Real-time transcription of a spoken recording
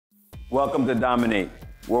Welcome to Dominate,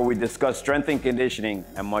 where we discuss strength and conditioning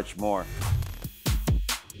and much more.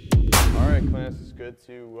 All right, Clance, it's good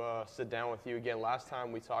to sit down with you again. Last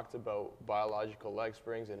time we talked about biological leg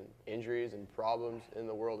springs and injuries and problems in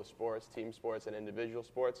the world of sports, team sports and individual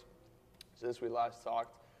sports. Since we last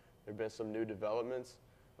talked, there have been some new developments.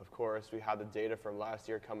 Of course, we had the data from last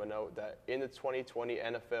year coming out that in the 2020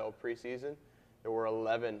 NFL preseason, there were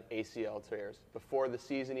 11 ACL tears before the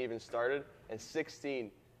season even started and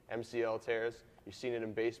 16 MCL tears. You've seen it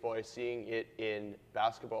in baseball, you're seeing it in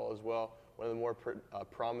basketball as well. One of the more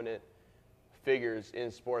prominent figures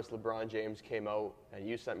in sports, LeBron James, came out and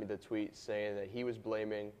you sent me the tweet saying that he was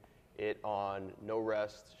blaming it on no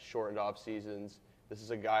rest, shortened off seasons. This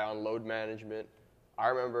is a guy on load management. I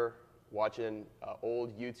remember watching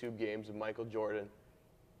old YouTube games of Michael Jordan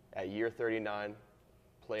at year 39,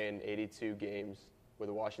 playing 82 games with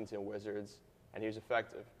the Washington Wizards, and he was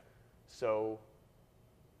effective. So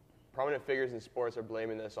prominent figures in sports are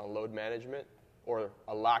blaming this on load management or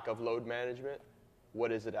a lack of load management.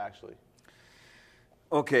 What is it actually?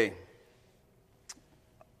 Okay.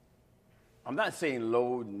 I'm not saying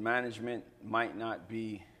load management might not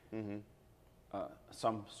be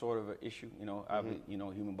some sort of an issue.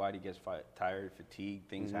 Human body gets tired, fatigued,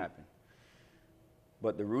 things happen.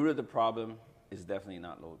 But the root of the problem is definitely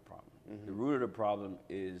not load problem. The root of the problem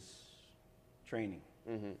is training.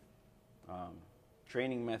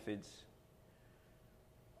 Training methods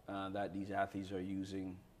that these athletes are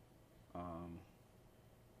using,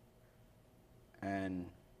 and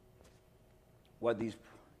what these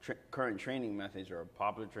current training methods or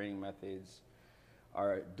popular training methods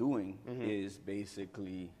are doing is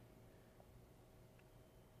basically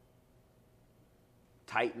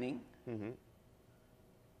tightening,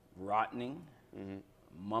 rottening,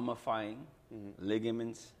 mummifying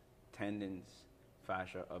ligaments, tendons,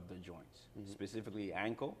 fascia of the joints, specifically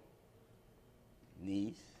ankle,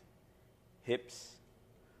 knees, hips,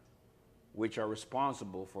 which are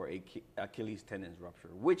responsible for Achilles tendon's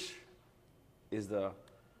rupture, which is the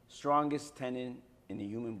strongest tendon in the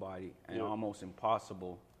human body and almost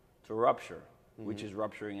impossible to rupture, which is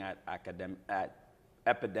rupturing at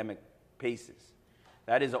epidemic paces.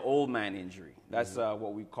 That is an old man injury. That's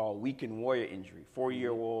what we call weekend warrior injury.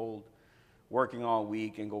 4-year-old working all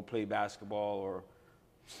week and go play basketball or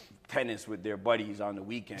tennis with their buddies on the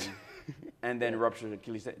weekend and then rupture the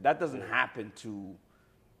Achilles tendon. That doesn't happen to,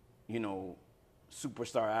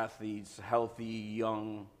 superstar athletes, healthy,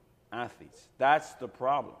 young athletes. That's the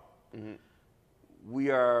problem.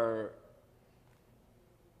 The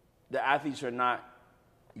athletes are not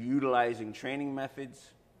utilizing training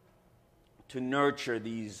methods to nurture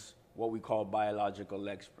these, what we call biological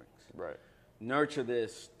leg springs. Right. Nurture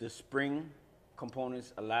the spring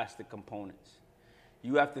components, elastic components.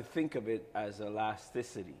 You have to think of it as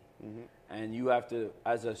elasticity. And you have to,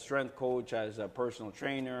 as a strength coach, as a personal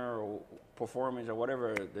trainer, or performance, or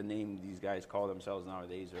whatever the name these guys call themselves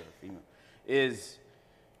nowadays, or female, is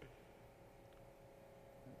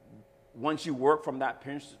once you work from that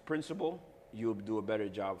principle, you'll do a better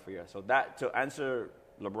job for you. So that, to answer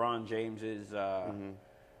LeBron James,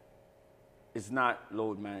 it's not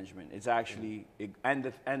load management. It's actually, and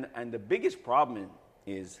the biggest problem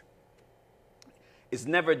is it's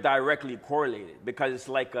never directly correlated, because it's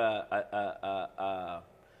like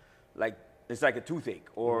it's like a toothache,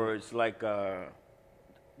 or it's like what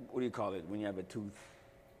do you call it when you have a tooth?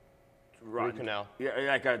 Root canal. Yeah,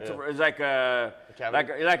 it's like a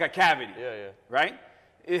cavity. Yeah. Right?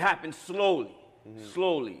 It happens slowly.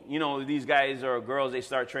 Slowly. These guys or girls, they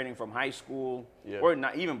start training from high school, or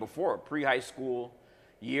not even before, pre-high school,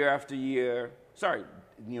 year after year.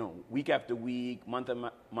 Week after week, month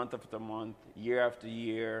after month, year after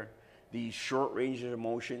year. These short ranges of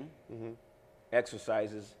motion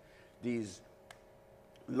exercises, these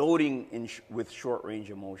loading with short range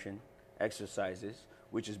of motion exercises,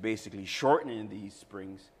 which is basically shortening these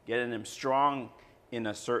springs, getting them strong in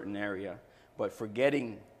a certain area, but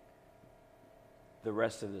forgetting the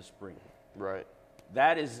rest of the spring. Right.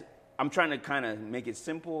 That is, I'm trying to kind of make it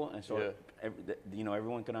simple, and so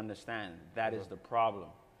everyone can understand. That is the problem.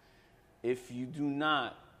 If you do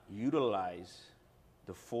not utilize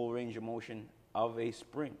the full range of motion of a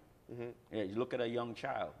spring, you look at a young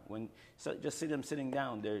child. Just see them sitting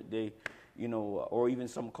down. They or even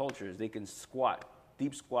some cultures, they can squat,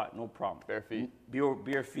 deep squat, no problem. Bare feet.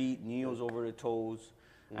 Bare feet, knees over the toes,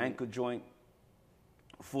 ankle joint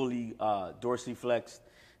fully dorsiflexed.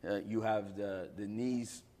 You have the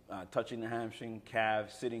knees touching the hamstring,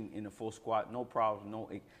 calves, sitting in a full squat, no problem,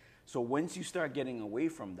 So once you start getting away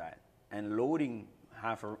from that and loading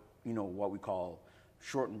what we call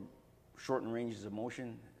shortened ranges of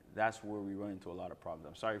motion, that's where we run into a lot of problems.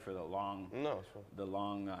 I'm sorry for the long,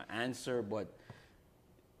 answer, but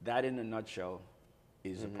that in a nutshell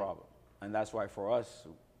is a problem. And that's why for us,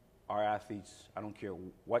 our athletes, I don't care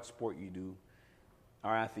what sport you do,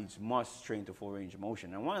 our athletes must train to full range of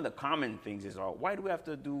motion. And one of the common things is, why do we have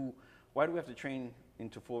to train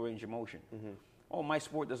into full range of motion? Oh, my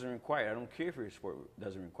sport doesn't require it. I don't care if your sport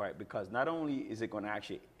doesn't require it, because not only is it going to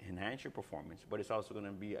actually enhance your performance, but it's also going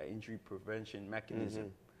to be an injury prevention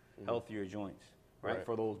mechanism, healthier joints, right?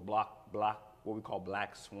 For those what we call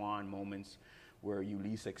black swan moments where you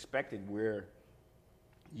least expect it, where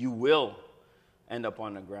you will end up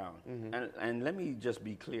on the ground. And let me just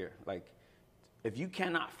be clear, like, if you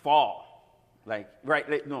cannot fall, let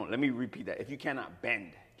me repeat that. If you cannot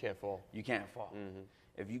bend, can't fall. You can't fall.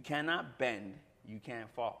 If you cannot bend, you can't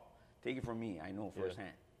fall. Take it from me, I know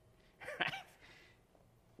firsthand.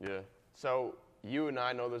 Yeah. So you and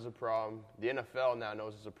I know there's a problem. The NFL now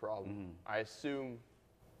knows there's a problem. I assume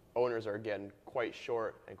owners are getting quite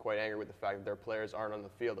short and quite angry with the fact that their players aren't on the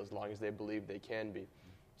field as long as they believe they can be.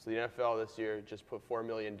 So the NFL this year just put $4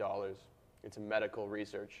 million into medical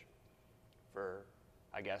research for,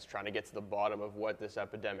 I guess, trying to get to the bottom of what this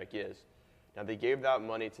epidemic is. Now, they gave that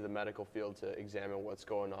money to the medical field to examine what's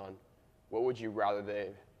going on. What would you rather they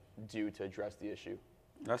do to address the issue?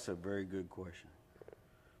 That's a very good question.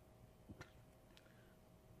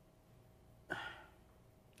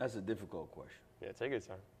 That's a difficult question. Yeah, take your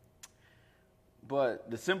time. But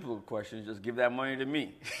the simple question is just give that money to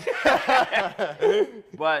me.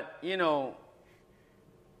 But,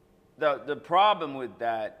 the problem with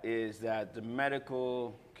that is that the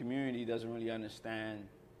medical community doesn't really understand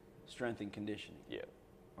strength and conditioning. Yeah.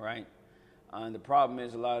 Right? And the problem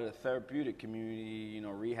is a lot of the therapeutic community,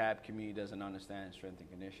 rehab community doesn't understand strength and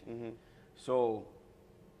conditioning. So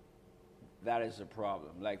that is a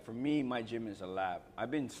problem. Like for me, my gym is a lab.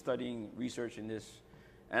 I've been studying, researching this,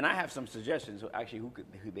 and I have some suggestions actually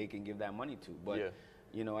who they can give that money to. But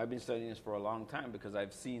I've been studying this for a long time because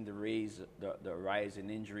I've seen the rise in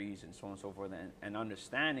injuries and so on and so forth, and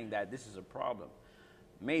understanding that this is a problem,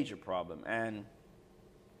 major problem. And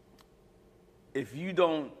if you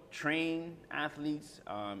don't train athletes,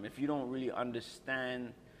 if you don't really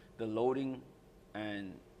understand the loading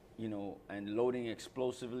and loading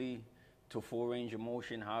explosively to full range of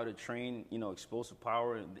motion, how to train, explosive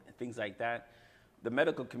power and things like that, the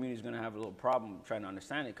medical community is going to have a little problem trying to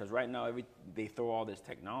understand it, because right now they throw all this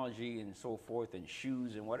technology and so forth and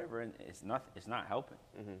shoes and whatever, and it's not helping.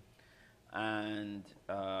 And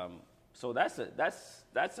so that's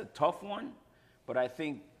a tough one, but I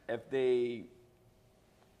think if they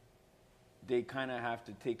kind of have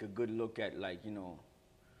to take a good look at,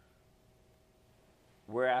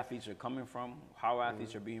 where athletes are coming from, how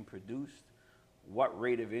athletes are being produced, what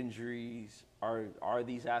rate of injuries are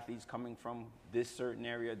these athletes coming from, this certain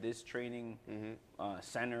area, this training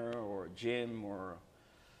center or gym or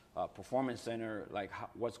performance center,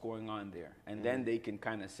 what's going on there. And then they can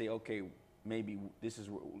kind of say, okay, maybe this is,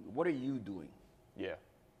 what are you doing? Yeah.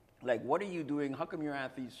 What are you doing? How come your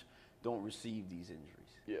athletes don't receive these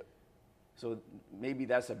injuries? Yeah. So maybe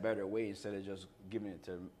that's a better way instead of just giving it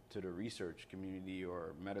to the research community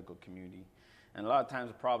or medical community. And a lot of times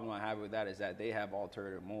the problem I have with that is that they have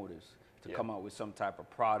alternative motives to come out with some type of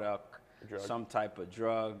product, some type of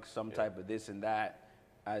drug, some type of this and that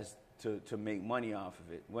as to make money off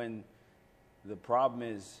of it. When the problem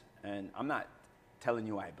is, and I'm not telling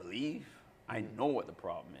you I believe, I know what the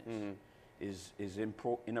problem is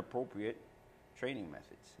inappropriate training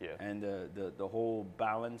methods. Yeah. And the whole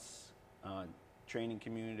balance training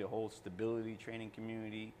community, the whole stability training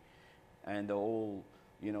community, and the whole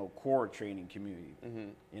core training community.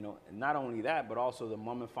 Not only that, but also the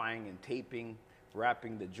mummifying and taping,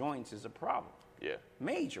 wrapping the joints is a problem. Yeah.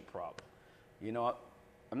 Major problem.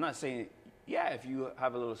 I'm not saying, if you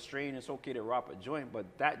have a little strain, it's okay to wrap a joint, but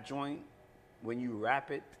that joint, when you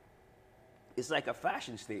wrap it, it's like a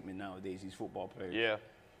fashion statement nowadays, these football players. Yeah.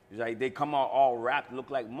 It's like they come out all wrapped,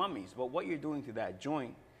 look like mummies. But what you're doing to that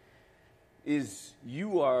joint is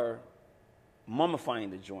you are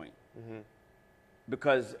mummifying the joint.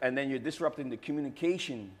 And then you're disrupting the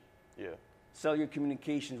communication, cellular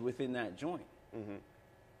communications within that joint.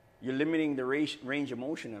 You're limiting the range of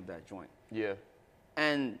motion of that joint. Yeah.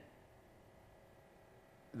 And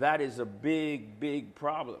that is a big, big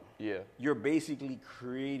problem. Yeah. You're basically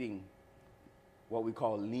creating what we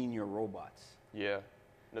call linear robots. Yeah.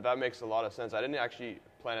 No, that makes a lot of sense. I didn't actually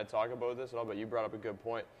plan to talk about this at all, but you brought up a good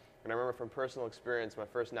point. And I remember from personal experience, my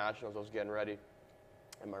first nationals, I was getting ready,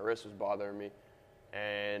 and my wrist was bothering me,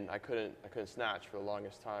 and I couldn't snatch for the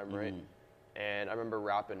longest time, right? And I remember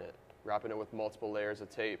wrapping it, wrapping it with multiple layers of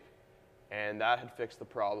tape. And that had fixed the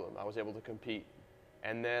problem. I was able to compete.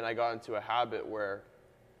 And then I got into a habit where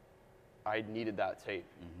I needed that tape.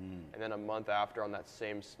 And then a month after, on that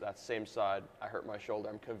same side, I hurt my shoulder.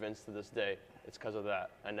 I'm convinced to this day it's because of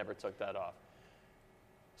that. I never took that off.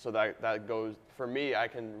 So that goes, for me, I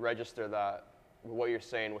can register that, what you're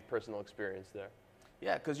saying with personal experience there.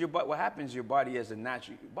 Yeah, because what happens, your body as a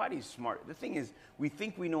natural, your body is smart. The thing is, we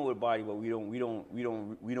think we know the body, but we don't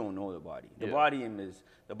know the body. The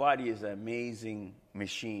body is an amazing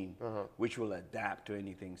machine which will adapt to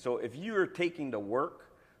anything. So if you're taking the work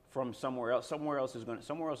from somewhere else is going to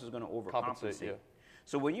overcompensate. Yeah.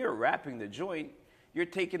 So when you're wrapping the joint, you're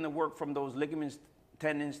taking the work from those ligaments,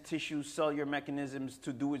 tendons, tissues, cellular mechanisms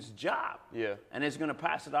to do its job. Yeah. And it's going to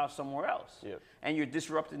pass it off somewhere else. Yeah. And you're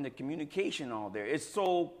disrupting the communication all there. It's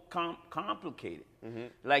so complicated.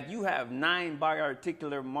 Like you have 9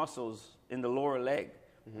 biarticular muscles in the lower leg,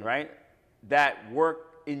 right, that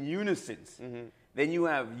work in unison. Then you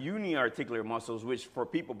have uniarticular muscles, which for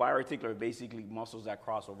people, biarticular are basically muscles that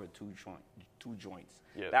cross over two joints.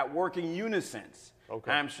 Yeah. That work in unison.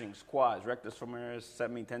 Okay. Hamstrings, quads, rectus femoris,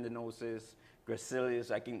 semitendinosus,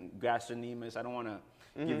 gracilis, gastrocnemius. I don't want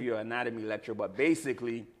to give you an anatomy lecture, but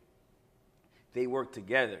basically, they work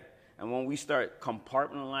together. And when we start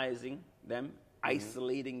compartmentalizing them,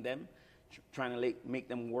 isolating them, trying to make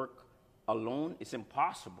them work alone, it's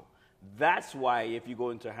impossible. That's why if you go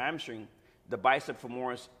into hamstring, the bicep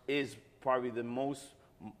femoris is probably the most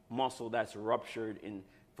muscle that's ruptured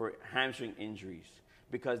for hamstring injuries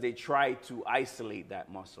because they try to isolate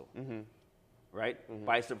that muscle. Right?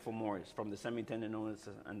 Bicep femoris from the semitendinosus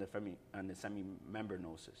and the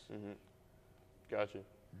semimembranosus. Gotcha.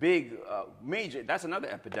 Big, major, that's another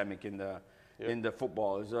epidemic in the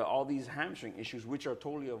football, is all these hamstring issues, which are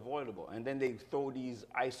totally avoidable. And then they throw these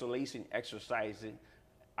isolation exercises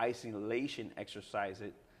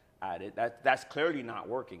at it. That's clearly not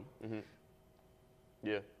working.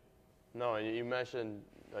 Yeah. No, and you mentioned,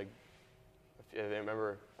 like, I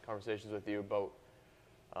remember conversations with you about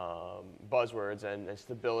buzzwords and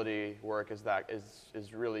stability work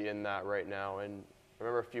is really in that right now. And I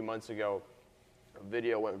remember a few months ago, a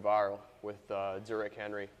video went viral with Derrick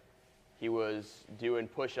Henry. He was doing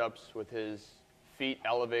push-ups with his feet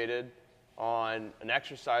elevated on an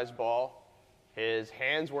exercise ball. His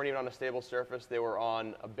hands weren't even on a stable surface. They were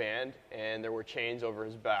on a band, and there were chains over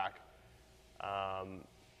his back.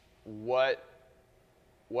 What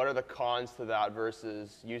are the cons to that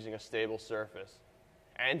versus using a stable surface?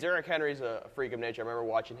 And Derrick Henry's a freak of nature. I remember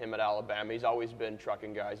watching him at Alabama. He's always been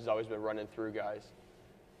trucking guys. He's always been running through guys.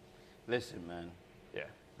 Listen, man. Yeah.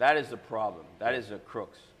 That is the problem. That is the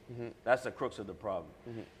crux. That's the crux of the problem.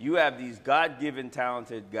 You have these God-given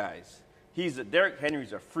talented guys. Derrick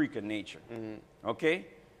Henry's a freak of nature. Okay?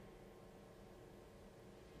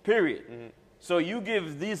 Period. So you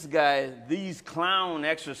give this guy these clown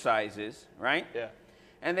exercises, right? Yeah.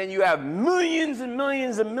 And then you have millions and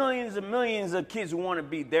millions and millions and millions of kids who want to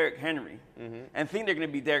be Derrick Henry and think they're going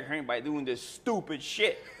to be Derrick Henry by doing this stupid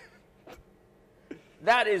shit.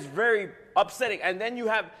 That is very upsetting. And then you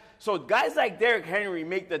have, so guys like Derrick Henry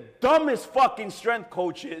make the dumbest fucking strength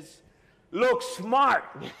coaches look smart.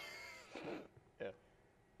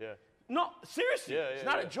 Yeah. No, seriously, it's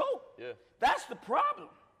not a joke. Yeah. That's the problem.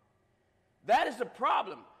 That is the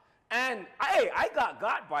problem. And I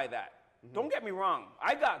got by that. Don't get me wrong.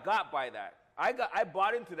 I got by that. I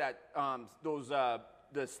bought into that,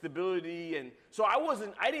 the stability, and so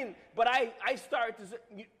but I started to,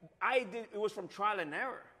 it was from trial and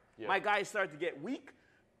error. Yeah. My guys started to get weak.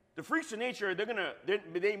 The freaks of nature,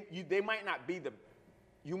 they might not be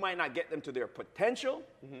you might not get them to their potential,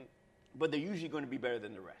 but they're usually going to be better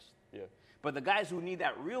than the rest. Yeah. But the guys who need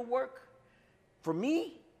that real work, for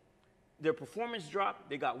me, their performance dropped,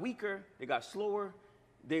 they got weaker, they got slower,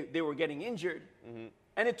 they were getting injured.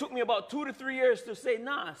 And it took me about 2 to 3 years to say,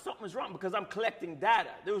 nah, something's wrong, because I'm collecting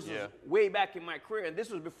data. This was way back in my career, and this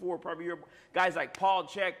was before probably your guys like Paul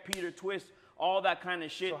Chek, Peter Twist, all that kind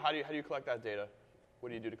of shit. So how do you collect that data? What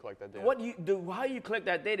do you do to collect that data? How you collect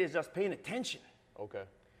that data is just paying attention. Okay.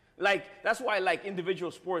 Like, that's why I like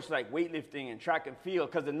individual sports like weightlifting and track and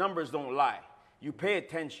field, because the numbers don't lie. You pay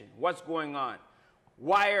attention. What's going on?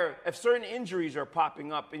 If certain injuries are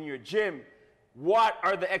popping up in your gym, what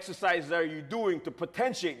are the exercises are you doing to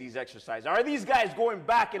potentiate these exercises? Are these guys going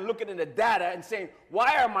back and looking at the data and saying,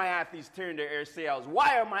 why are my athletes tearing their ACLs?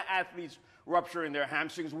 Why are my athletes rupturing their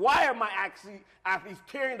hamstrings? Why are my athletes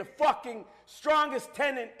tearing the fucking strongest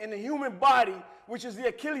tendon in the human body, which is the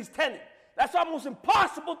Achilles tendon? That's almost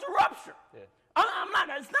impossible to rupture. Yeah.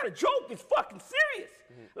 It's not a joke. It's fucking serious.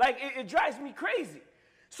 Like, it drives me crazy.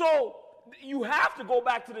 So you have to go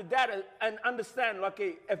back to the data and understand,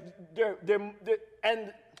 okay, if they're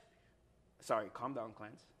and sorry, calm down,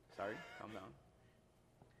 Clance. Sorry, calm down.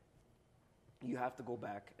 You have to go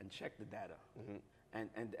back and check the data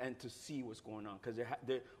and to see what's going on. Because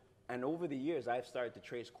and over the years, I've started to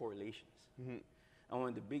trace correlations. And one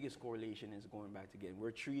of the biggest correlation is going back to again,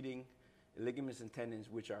 we're treating ligaments and tendons,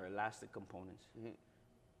 which are elastic components.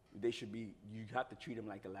 They should be, you have to treat them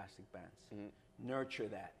like elastic bands. Nurture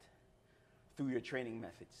that through your training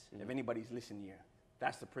methods. If anybody's listening here,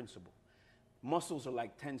 that's the principle. Muscles are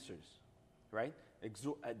like tensors, right?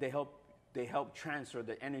 They help transfer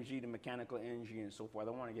the energy, the mechanical energy, and so forth. I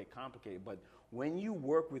don't want to get complicated, but when you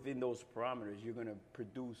work within those parameters, you're going to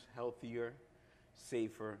produce healthier,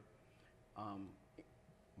 safer,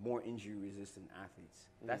 more injury-resistant athletes.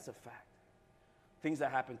 That's a fact. Things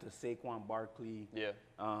that happened to Saquon Barkley,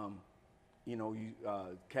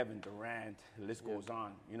 Kevin Durant, the list goes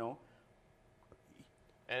on,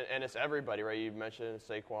 And it's everybody, right? You mentioned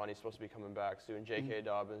Saquon, he's supposed to be coming back soon. J.K.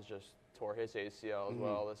 Dobbins just tore his ACL as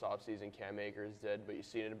well this offseason. Cam Akers did, but you've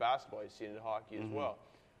seen it in basketball, you've seen it in hockey as well.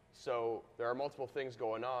 So there are multiple things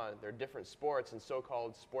going on. There are different sports and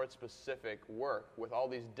so-called sport-specific work with all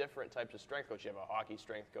these different types of strength coach. You have a hockey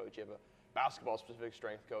strength coach, you have a basketball-specific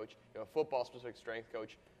strength coach, you have a football-specific strength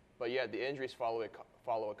coach, but yet the injuries follow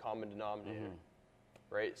a common denominator,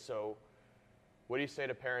 right? So what do you say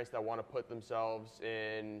to parents that want to put themselves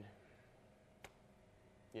in,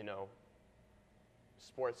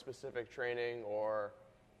 sport-specific training or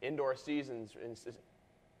indoor seasons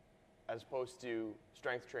as opposed to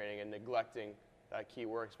strength training and neglecting that key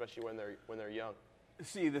work, especially when they're young?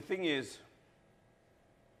 See, the thing is,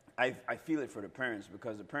 I feel it for the parents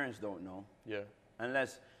because the parents don't know. Yeah.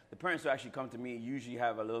 Unless the parents who actually come to me usually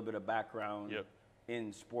have a little bit of background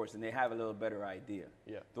in sports and they have a little better idea.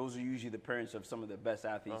 Yeah. Those are usually the parents of some of the best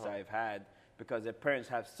athletes I've had because their parents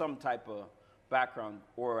have some type of background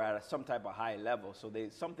or at some type of high level, so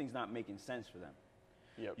something's not making sense for them.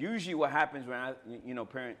 Yep. Usually what happens when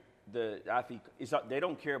the athlete, they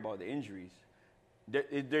don't care about the injuries.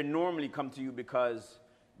 They normally come to you because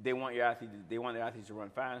they want their athletes to run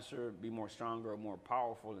faster, be more stronger, more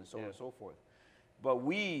powerful, and so on and so forth. But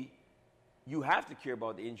you have to care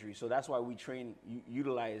about the injury, so that's why we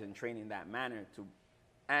utilize and train in that manner.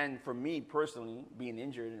 And for me personally, being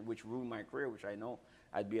injured, which ruined my career, which I know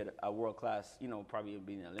I'd be a world class, probably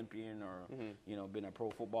being an Olympian or been a pro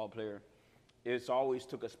football player. It's always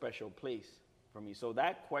took a special place for me. So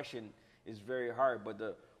that question is very hard. But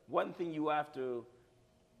the one thing you have to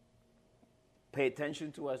pay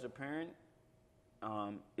attention to as a parent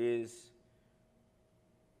is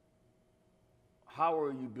how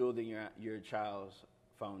are you building your child's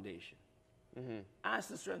foundation? Ask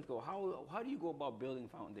the strength coach, how do you go about building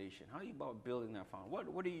foundation? How do you about building that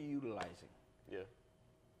foundation? What are you utilizing? Yeah.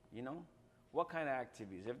 What kind of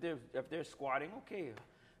activities? If they're squatting, okay.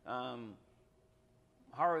 How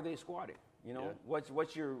are they squatting?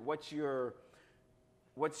 What's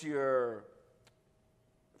your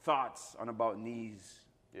thoughts on about knees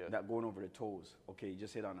not going over the toes? Okay, you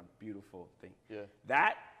just hit on a beautiful thing.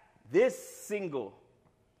 Yeah. This single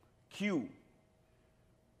cue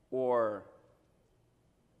or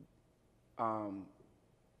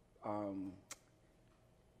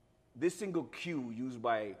this single cue used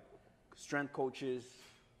by strength coaches,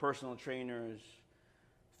 personal trainers,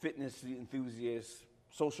 fitness enthusiasts,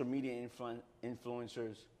 social media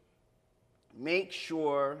influencers, make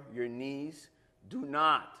sure your knees do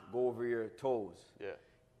not go over your toes,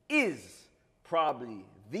 is probably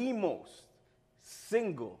the most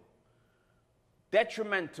single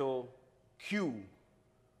detrimental cue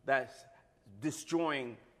that's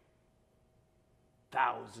destroying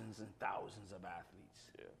thousands and thousands of athletes.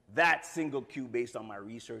 Yeah. That single cue based on my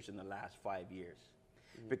research in the last 5 years.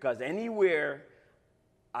 Because anywhere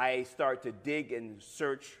I start to dig and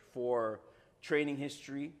search for training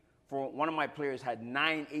history, for one of my players had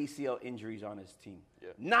 9 ACL injuries on his team. Yeah.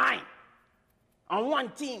 9! On one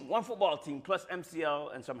team, one football team, plus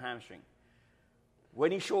MCL and some hamstring. When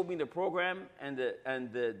he showed me the program and the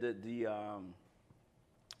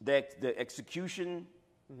execution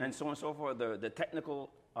and so on and so forth, the technical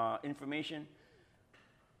information,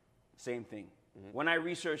 same thing. When I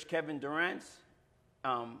researched Kevin Durant's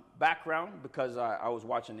background, because I was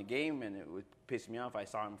watching the game and it would piss me off, I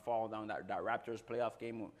saw him fall down that Raptors playoff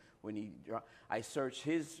game when I searched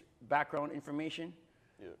his background information,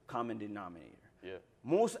 common denominator. Yeah.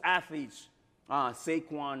 Most athletes,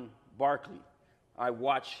 Saquon Barkley, I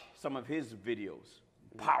watch some of his videos.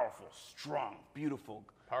 Powerful, strong, beautiful.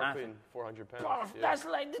 Powerful in 400 pounds. That's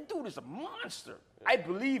like, the dude is a monster. Yeah. I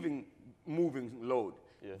believe in moving load.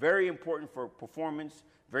 Yeah. Very important for performance,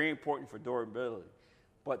 very important for durability.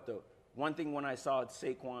 But the one thing when I saw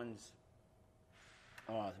Saquon's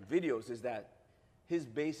videos is that his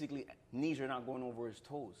basically knees are not going over his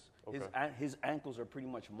toes. Okay. His ankles are pretty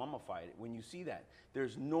much mummified. When you see that,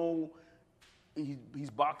 there's no, he's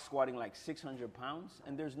box squatting like 600 pounds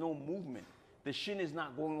and there's no movement. The shin is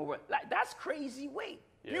not going over. Like, that's crazy weight.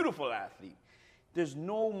 Yeah. Beautiful athlete. There's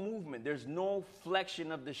no movement. There's no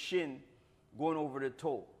flexion of the shin going over the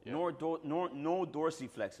toe, yeah. No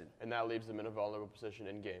dorsiflexing. And that leaves them in a vulnerable position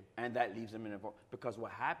in game. And that leaves them in a because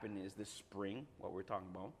what happened is the spring, what we're talking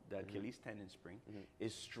about, the Achilles tendon spring,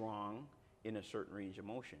 is strong in a certain range of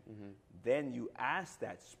motion. Then you ask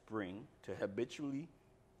that spring to habitually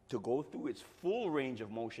to go through its full range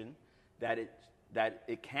of motion that it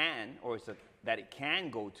can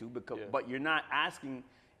go to, because but you're not asking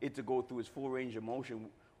it to go through its full range of motion,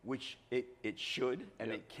 which it should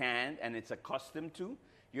and it can and it's accustomed to.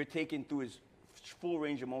 You're taking through its full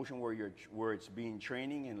range of motion where it's being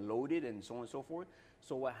training and loaded and so on and so forth.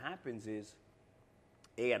 So what happens is,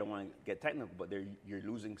 I don't want to get technical, but you're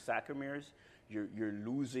losing sarcomeres, you're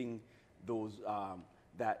losing those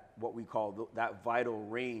that what we call that vital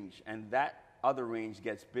range, and that other range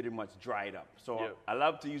gets pretty much dried up. So I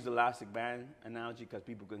love to use the elastic band analogy because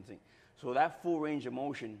people can think. So that full range of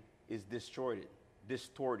motion is distorted.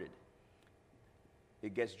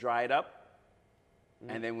 It gets dried up,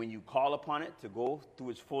 and then when you call upon it to go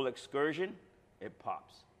through its full excursion, it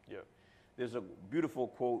pops. Yeah. There's a beautiful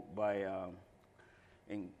quote by,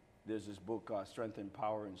 there's this book, Strength and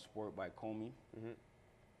Power in Sport by Comey.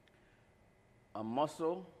 A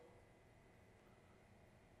muscle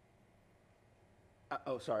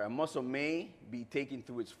may be taken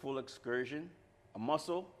through its full excursion. A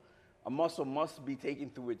muscle must be taken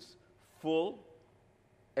through its full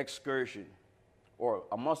excursion, or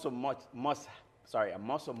a muscle must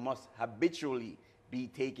habitually be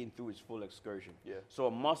taken through its full excursion. Yeah. So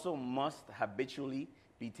a muscle must habitually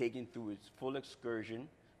be taken through its full excursion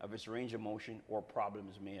of its range of motion, or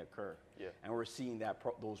problems may occur. Yeah. And we're seeing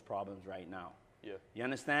those problems right now. Yeah. You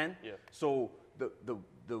understand? Yeah. So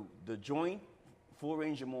the joint full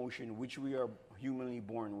range of motion, which we are humanly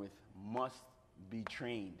born with, must be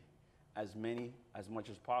trained as much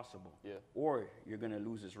as possible. Yeah. Or you're going to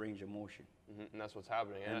lose this range of motion. And that's what's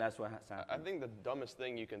happening. And that's what's happening. I think the dumbest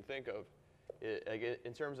thing you can think of,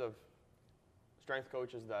 in terms of strength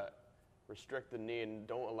coaches that restrict the knee and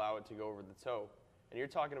don't allow it to go over the toe, and you're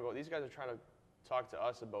talking about, these guys are trying to talk to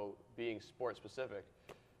us about being sport specific.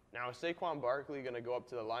 Now, is Saquon Barkley going to go up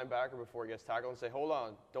to the linebacker before he gets tackled and say, hold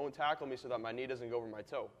on, don't tackle me so that my knee doesn't go over my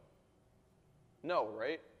toe? No,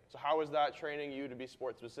 right? So how is that training you to be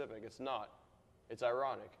sport specific? It's not. It's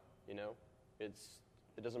ironic, you know? It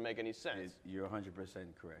doesn't make any sense. You're 100%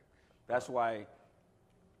 correct. That's why,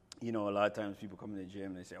 you know, a lot of times people come in the gym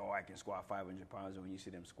and they say, oh, I can squat 500 pounds. And when you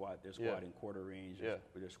see them squat, they're squatting quarter range,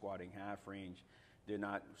 they're squatting half range. They're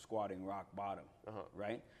not squatting rock bottom,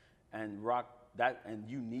 right? And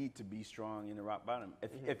you need to be strong in the rock bottom.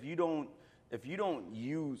 If you don't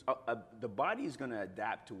use, the body is going to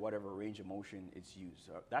adapt to whatever range of motion it's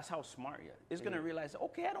used. That's how smart you are. It's going to realize,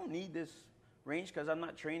 okay, I don't need this range because I'm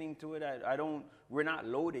not training to it. We're not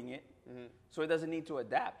loading it. So it doesn't need to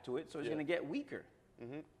adapt to it. So it's going to get weaker.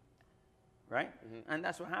 Right? And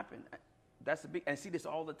that's what happened. That's the big, and I see this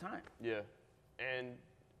all the time. Yeah. And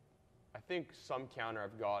I think some counter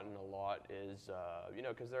I've gotten a lot is, you know,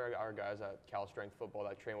 because there are guys at Cal Strength Football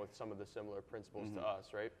that train with some of the similar principles to us,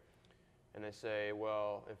 right? And they say,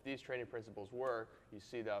 well, if these training principles work, you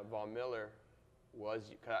see that Von Miller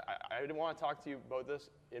was, I didn't want to talk to you about this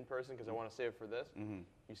in person because I want to save it for this.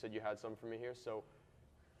 You said you had some for me here. So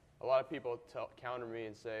a lot of people counter me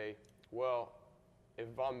and say, well, if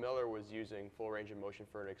Von Miller was using full range of motion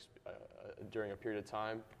for during a period of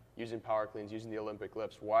time, using power cleans, using the Olympic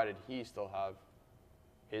lifts, why did he still have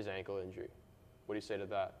his ankle injury? What do you say to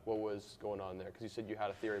that? What was going on there? Because you said you had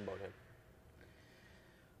a theory about him.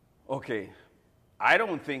 Okay. I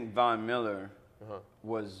don't think Von Miller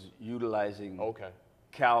was utilizing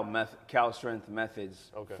Cal Strength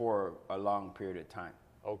methods for a long period of time.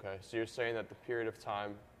 Okay. So you're saying that the period of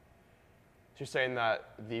time, you're saying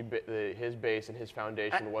that his base and his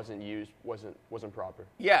foundation wasn't proper.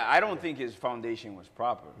 Yeah, I don't think his foundation was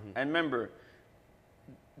proper. And remember,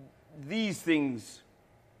 these things,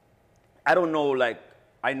 I don't know. Like,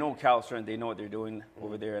 I know Cal Strength; they know what they're doing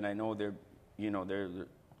over there, and I know they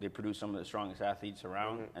produce some of the strongest athletes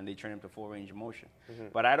around, and they train them to full range of motion.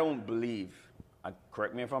 But I don't believe,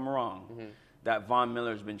 correct me if I'm wrong, that Von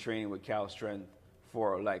Miller's been training with Cal Strength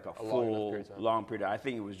for like a full period of time. long period. I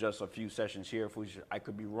think it was just a few sessions here. I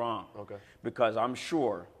could be wrong. Okay. Because I'm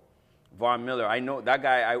sure Von Miller, I know that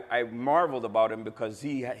guy. I marveled about him because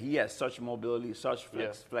he has such mobility, such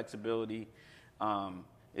flexibility.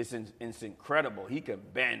 It's incredible. He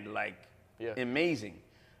could bend like amazing.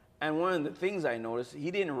 And one of the things I noticed,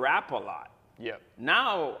 he didn't rap a lot. Yeah.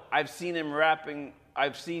 Now I've seen him rapping.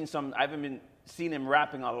 I haven't seen him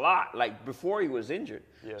rapping a lot, like before he was injured.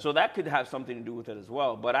 Yeah. So that could have something to do with it as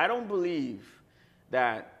well. But I don't believe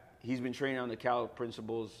that he's been training on the Cal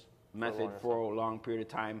Principles method for a long period of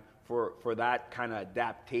time for that kind of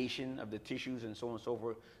adaptation of the tissues and so on and so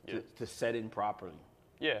forth to set in properly.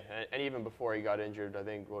 Yeah, and even before he got injured, I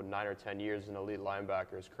think 9 or 10 years as an elite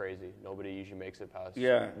linebacker is crazy. Nobody usually makes it past.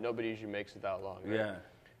 Yeah. Nobody usually makes it that long. Right? Yeah.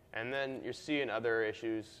 And then you're seeing other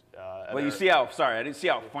issues. Well, you see I didn't see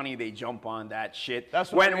how funny they jump on that shit.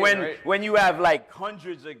 That's what when you have like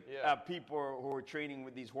hundreds of people who are training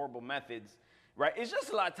with these horrible methods, right? It's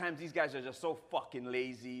just a lot of times these guys are just so fucking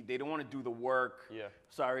lazy. They don't want to do the work. Yeah.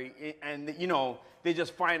 Sorry, and they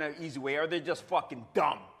just find an easy way, or they're just fucking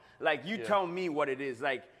dumb. Like, you tell me what it is.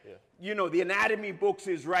 Like, the anatomy books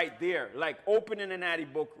is right there. Like, open an anatomy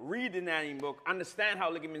book, read the anatomy book, understand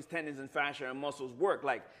how ligaments, tendons, and fascia and muscles work.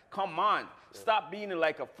 Like, come on. Stop being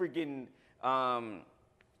like a freaking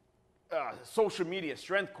social media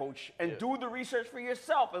strength coach and do the research for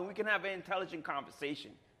yourself, and we can have an intelligent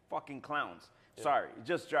conversation. Fucking clowns. Yeah. Sorry. It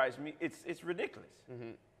just drives me. It's ridiculous.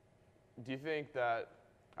 Mm-hmm. Do you think that...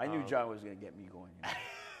 I knew John was going to get me going.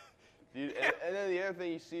 And then the other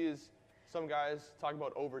thing you see is some guys talk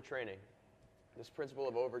about overtraining. This principle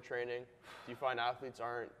of overtraining. Do you find athletes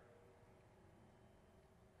aren't...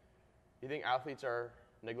 Do you think athletes are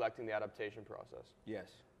neglecting the adaptation process? Yes.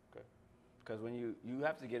 Okay. Because when you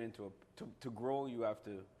have to get into to grow, you have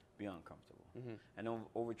to be uncomfortable. Mm-hmm. And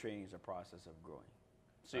overtraining is a process of growing.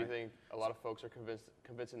 So you think a lot of folks are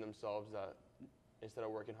convincing themselves that instead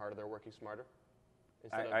of working harder, they're working smarter?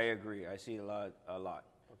 I agree. I see a lot.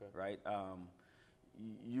 Okay. Right?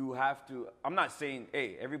 You have to, I'm not saying,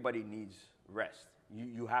 hey, everybody needs rest.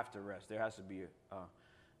 You have to rest. There has to be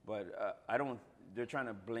they're trying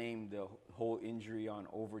to blame the whole injury on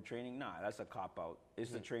overtraining. Nah, that's a cop-out.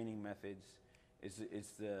 It's the training methods. It's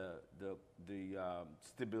the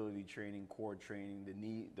stability training, core training,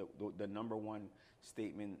 the number one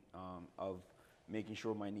statement of making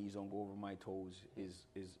sure my knees don't go over my toes is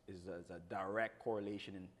a direct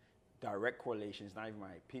correlation. And direct correlation is not even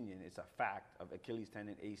my opinion. It's a fact of Achilles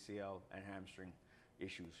tendon, ACL, and hamstring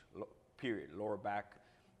issues, period. Lower back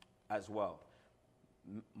as well.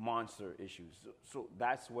 Monster issues. So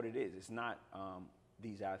that's what it is. It's not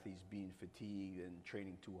these athletes being fatigued and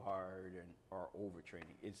training too hard or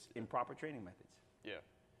overtraining. It's improper training methods. Yeah.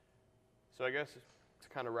 So I guess to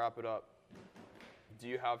kind of wrap it up, do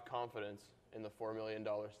you have confidence in the $4 million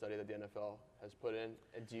study that the NFL has put in?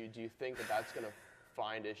 And do you think that that's going to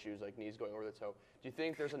find issues like knees going over the toe? Do you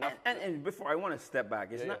think there's enough? And before I want to step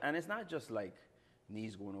back, it's not just like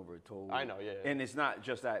knees going over a toe. I know, And it's not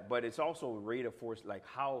just that, but it's also rate of force, like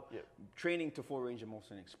how training to full range of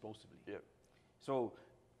motion explosively. Yeah. So,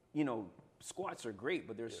 squats are great,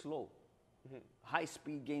 but they're slow. Mm-hmm. High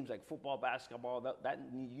speed games like football, basketball, that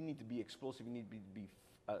you need to be explosive. You need to be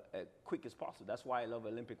quick as possible. That's why I love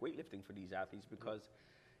Olympic weightlifting for these athletes, because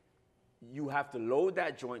you have to load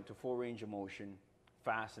that joint to full range of motion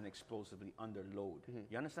fast and explosively under load. Mm-hmm.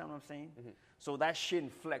 You understand what I'm saying? Mm-hmm. So that shin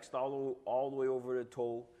flexed all the way over the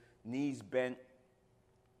toe, knees bent,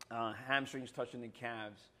 hamstrings touching the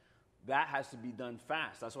calves. That has to be done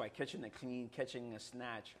fast. That's why catching a clean, catching a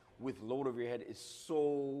snatch with load over your head is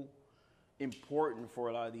so important for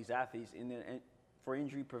a lot of these athletes and for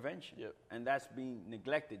injury prevention. Yep. And that's being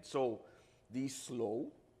neglected. So these slow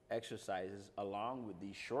exercises along with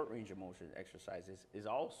these short range of motion exercises is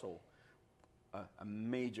also a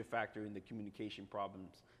major factor in the communication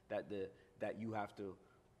problems that the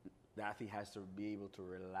athlete has to be able to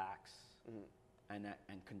relax and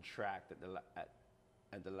contract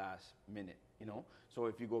at the last minute, So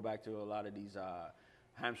if you go back to a lot of these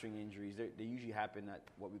hamstring injuries, they usually happen at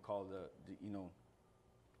what we call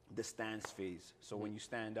the stance phase. So when you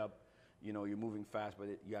stand up, you're moving fast, but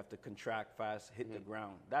you have to contract fast, hit the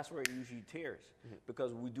ground. That's where it usually tears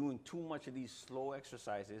because we're doing too much of these slow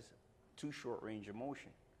exercises, too short range of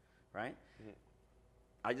motion, right? Mm-hmm.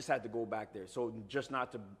 I just had to go back there. So just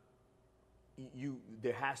not to,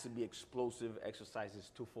 there has to be explosive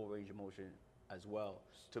exercises to full range of motion as well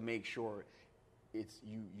to make sure it's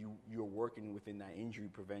you're working within that injury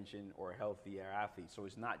prevention or healthier athlete. So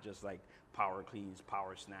it's not just like power cleans,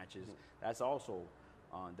 power snatches. Mm-hmm. That's also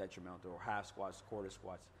detrimental, or half squats, quarter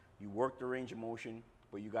squats. You work the range of motion,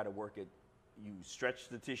 but you got to work it. You stretch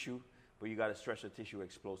the tissue, but you got to stretch the tissue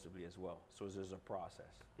explosively as well. So there's a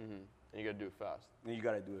process. Mm-hmm. And you got to do it fast. And you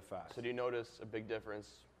got to do it fast. So do you notice a big difference?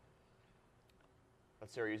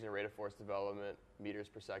 Let's say we're using rate of force development, meters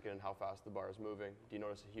per second, and how fast the bar is moving. Do you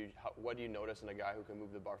notice what do you notice in a guy who can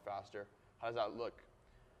move the bar faster? How does that look?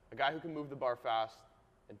 A guy who can move the bar fast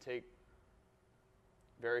and take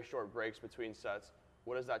very short breaks between sets,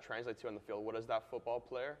 what does that translate to on the field? What does that football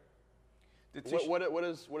player? What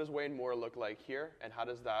does Wayne Moore look like here, and how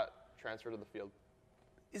does that transfer to the field?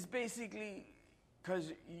 It's basically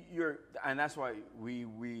because and that's why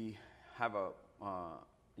we have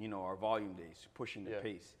our volume days, pushing the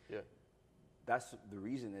pace. Yeah. That's the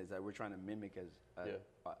reason is that we're trying to mimic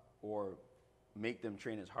or make them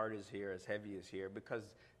train as hard as here, as heavy as here, because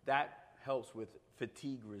that helps with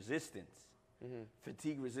fatigue resistance. Mm-hmm.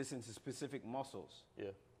 Fatigue resistance is specific muscles,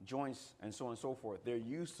 joints, and so on and so forth. They're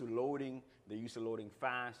used to loading. They're used to loading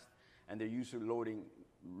fast, and they're used to loading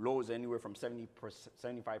loads anywhere from 75%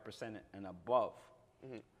 and above,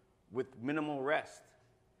 with minimal rest.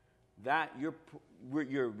 That you're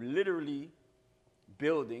literally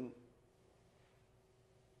building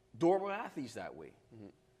durable athletes that way,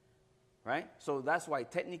 right? So that's why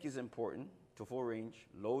technique is important to full range.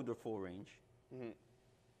 Load the full range,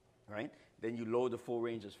 right? Then you load the full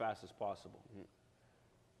range as fast as possible.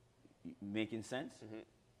 Making sense?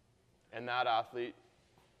 And that athlete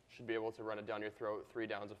should be able to run it down your throat, 3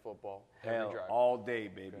 downs of football, Hell, every drive. all day,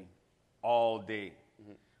 baby. Okay. All day.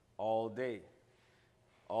 All day.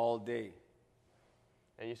 All day.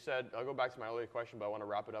 And you said, I'll go back to my earlier question, but I want to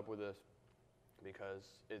wrap it up with this because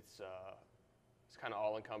it's kind of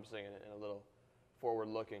all-encompassing and a little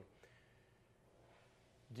forward-looking.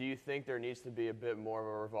 Do you think there needs to be a bit more of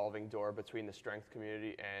a revolving door between the strength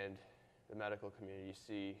community and the medical community? You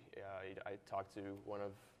see, I talked to one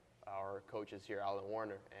of our coaches here, Alan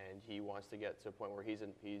Warner, and he wants to get to a point where he's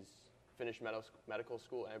finished medical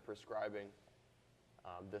school and prescribing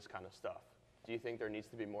this kind of stuff. Do you think there needs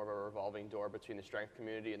to be more of a revolving door between the strength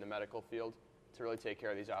community and the medical field to really take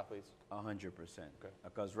care of these athletes? 100%. Okay.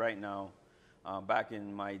 Because right now, back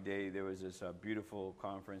in my day, there was this beautiful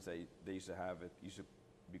conference that they used to have. It used to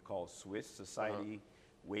be called Swiss Society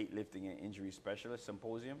Weightlifting and Injury Specialist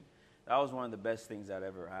Symposium. That was one of the best things that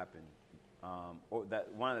ever happened.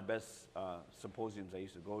 One of the best symposiums I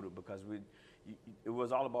used to go to, because it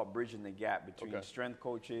was all about bridging the gap between strength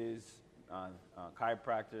coaches,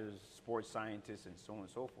 chiropractors, sports scientists, and so on and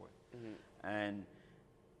so forth. And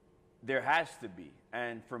there has to be.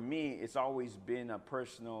 And for me, it's always been a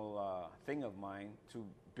personal thing of mine to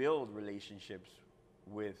build relationships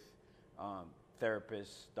with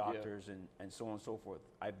therapists, doctors, and so on and so forth.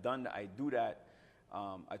 I do that.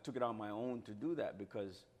 I took it on my own to do that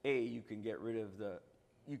because you can get rid of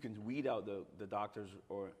you can weed out the doctors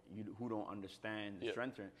who don't understand the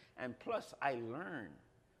strength training. And plus, I learn.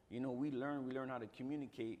 We learn how to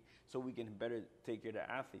communicate so we can better take care of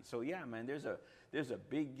the athletes. So yeah, man, there's a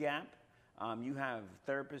big gap. You have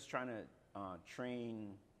therapists trying to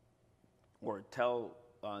train or tell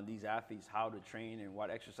these athletes how to train and what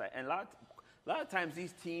exercise. And a lot of times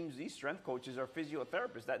these strength coaches are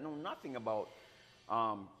physiotherapists that know nothing about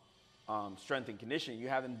strength and conditioning. You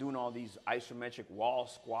have them doing all these isometric wall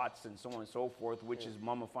squats and so on and so forth, which is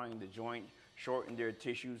mummifying the joint, shorten their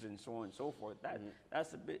tissues, and so on and so forth.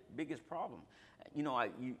 That's the biggest problem.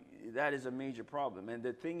 That is a major problem. And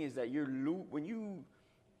the thing is that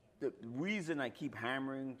the reason I keep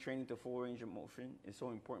hammering training to full range of motion is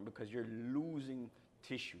so important because you're losing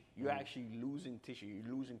tissue. You're actually losing tissue.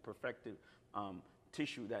 You're losing perfected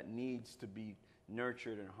tissue that needs to be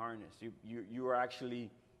nurtured and harnessed. You are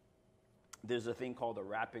actually, there's a thing called the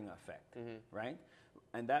wrapping effect, right?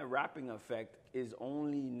 And that wrapping effect is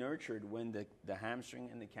only nurtured when the hamstring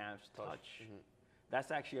and the calves touch.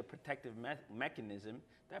 That's actually a protective mechanism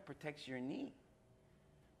that protects your knee.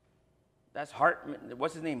 That's Hartman.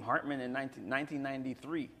 What's his name? Hartman in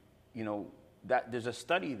 1993. That there's a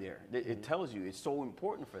study there. It tells you it's so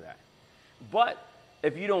important for that. But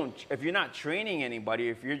if you're not training anybody,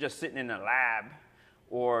 if you're just sitting in a lab,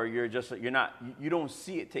 or you don't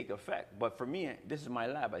see it take effect. But for me, this is my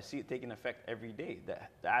lab. I see it taking effect every day.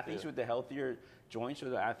 The athletes with the healthier joints are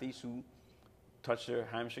the athletes who touch their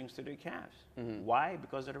hamstrings to their calves. Why?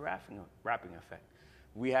 Because of the wrapping effect.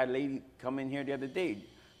 We had a lady come in here the other day,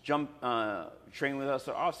 train with us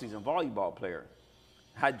off season, volleyball player.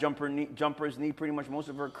 Had jumper's knee pretty much most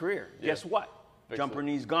of her career. Guess what? Jumper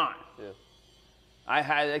knee's gone. I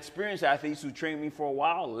had experienced athletes who trained me for a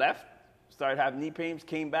while, left, started having knee pains,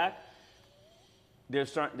 came back. They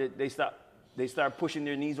start pushing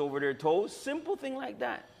their knees over their toes. Simple thing like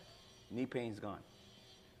that. knee pain's gone.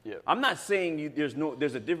 Yeah. I'm not saying there's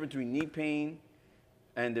a difference between knee pain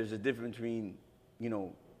and there's a difference between,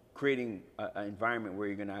 creating an environment where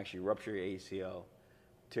you're going to actually rupture your ACL,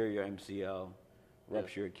 tear your MCL,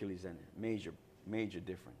 rupture your Achilles tendon. Major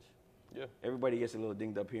difference. Yeah. Everybody gets a little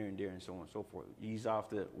dinged up here and there and so on and so forth. You ease off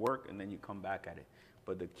the work and then you come back at it.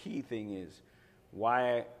 But the key thing is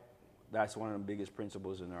why that's one of the biggest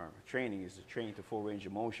principles in our training is to train to full range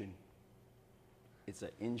of motion. It's an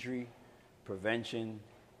injury prevention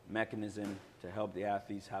mechanism to help the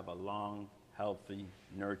athletes have a long, healthy,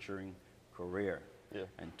 nurturing career. Yeah.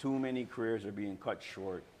 And too many careers are being cut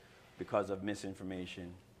short because of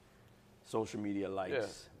misinformation, social media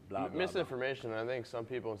likes, blah, blah, misinformation. I think some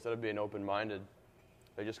people, instead of being open-minded,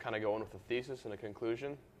 they just kind of go in with a thesis and a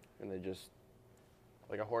conclusion, and they just,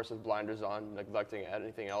 like a horse with blinders on, neglecting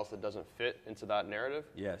anything else that doesn't fit into that narrative.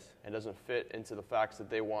 Yes. And doesn't fit into the facts that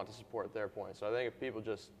they want to support their point. So I think if people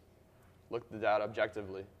just look at the data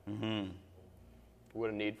objectively, we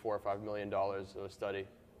wouldn't need $4 or $5 million of a study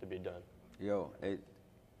to be done. To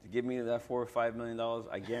give me that $4 or $5 million,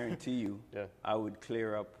 I guarantee you, I would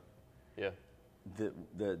clear up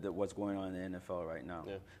the what's going on in the NFL right now.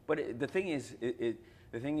 Yeah. But the thing is, it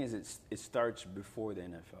starts before the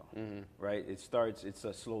NFL, right? It's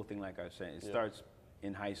a slow thing, like I was saying. It starts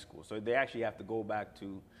in high school. So they actually have to go back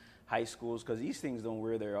to high schools because these things don't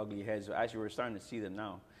rear their ugly heads. Actually, we're starting to see them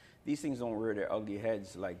now. These things don't rear their ugly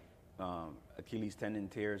heads like Achilles tendon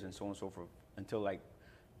tears and so on and so forth until like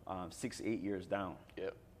 6-8 years down.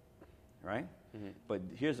 Yep. Right? Mm-hmm. But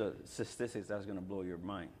here's a statistics that's going to blow your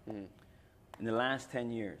mind. Mm-hmm. In the last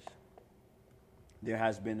 10 years, there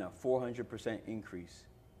has been a 400% increase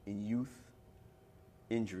in youth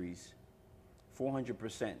injuries,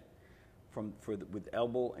 400% with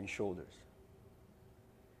elbow and shoulders.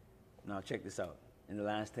 Now check this out. In the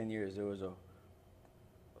last 10 years, there was a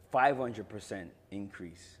 500%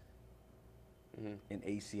 increase in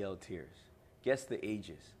ACL tears. Guess the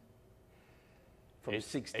ages. From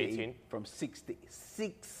 6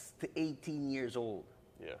 to 18 years old.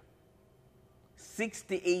 Yeah.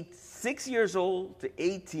 6 years old to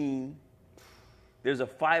 18, there's a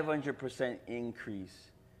 500%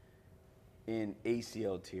 increase in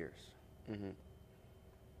ACL tears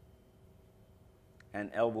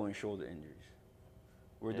and elbow and shoulder injuries.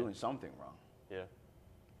 We're doing something wrong. Yeah.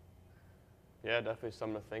 Yeah, definitely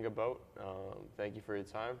something to think about. Thank you for your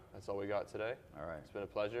time. That's all we got today. All right. It's been a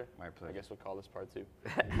pleasure. My pleasure. I guess we'll call this part 2.